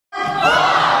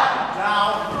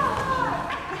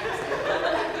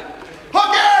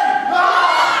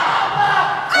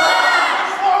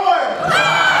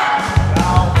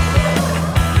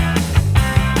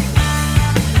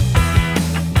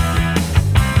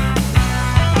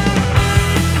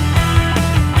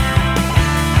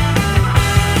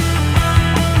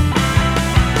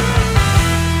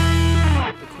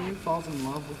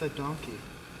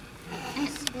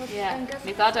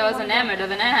He thought I was enamored of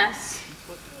an ass.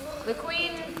 The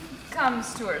queen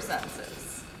comes to her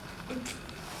senses.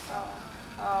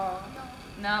 Oh.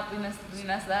 Nope, we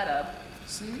messed that up.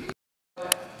 See?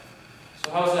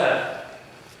 So how's that?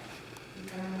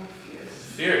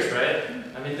 Fierce, right?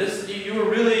 I mean, this you were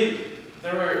really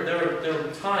there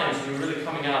were times when you were really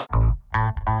coming out.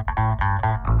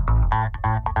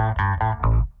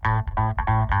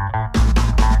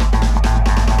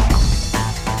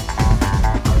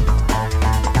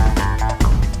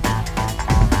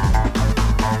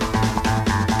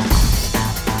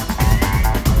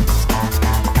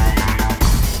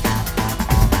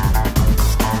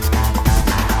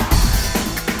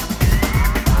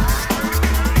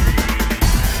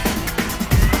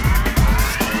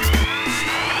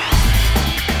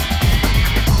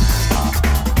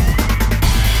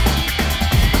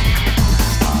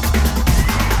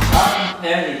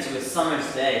 To a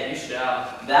summer's day, you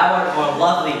shall. Thou art more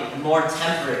lovely and more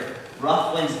temperate.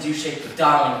 Rough winds do shake the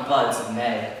darling buds of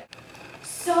May.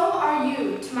 So are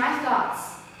you to my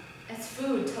thoughts, as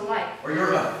food to life. Or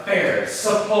your affairs.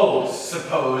 Suppose,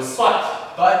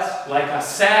 but like a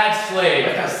sad slave.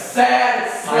 Like a sad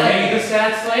slave. Are you the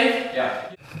sad slave?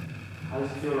 Yeah. How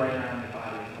does it feel right now in your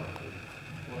body?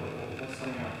 What's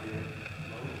coming out here?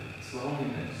 It's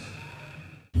loneliness.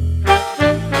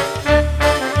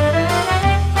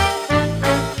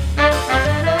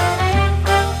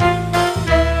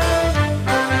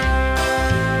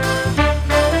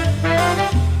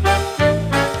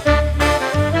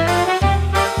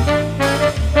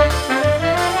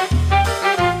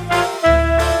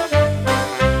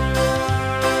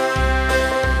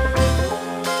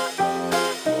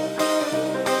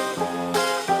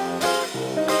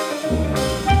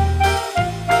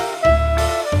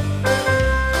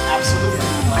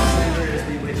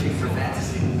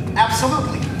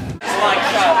 Absolutely.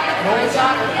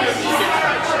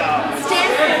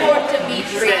 Stand forth,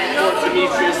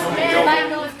 Demetrius. By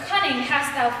whose cunning hast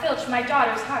thou filched my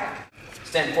daughter's heart?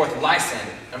 Stand forth,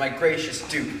 Lysander, and my gracious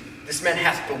Duke. This man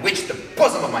hath bewitched the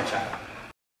bosom of my child.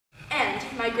 And,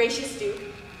 my gracious Duke,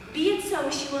 be it so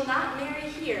she will not marry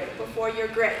here before your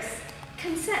grace.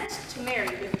 Consent to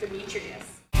marry with Demetrius.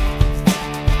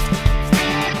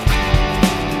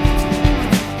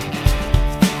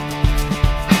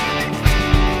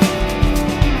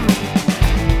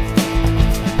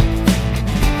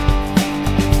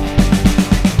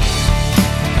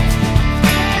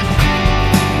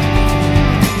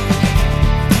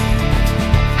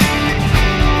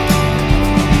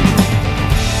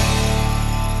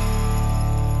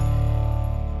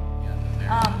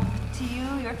 To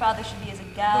you, your father should be as a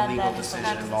god. The legal that is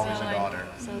decision involving my daughter.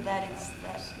 So that is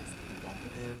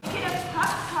Get a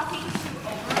puck talking to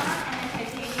Oberon and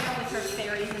Titania with her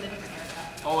fairies in a different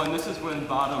haircut. Oh, and this is when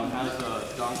Bottom has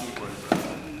a donkey for his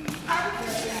brother.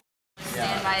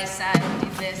 Stand by his side and do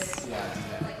this.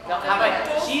 Yeah, No, how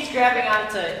about she's grabbing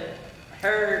onto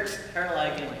her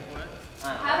leg and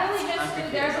How do we just do,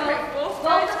 there's both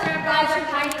of the guys are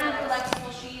hiding on the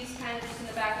flexible, she's kind of just in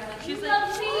the back and like, she's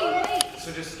like, me, wait.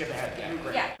 So just skip ahead, yeah,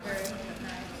 great. Yeah.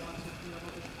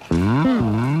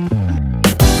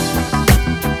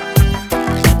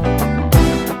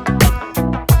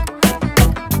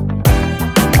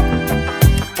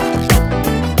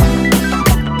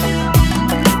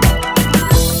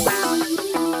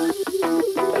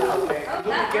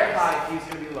 Get high, he's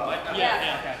gonna be low.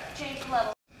 Yeah. Okay. Change the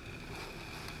level.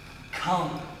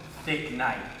 Come, thick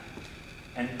night,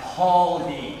 and pall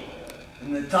thee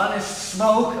in the dunnest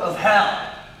smoke of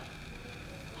hell.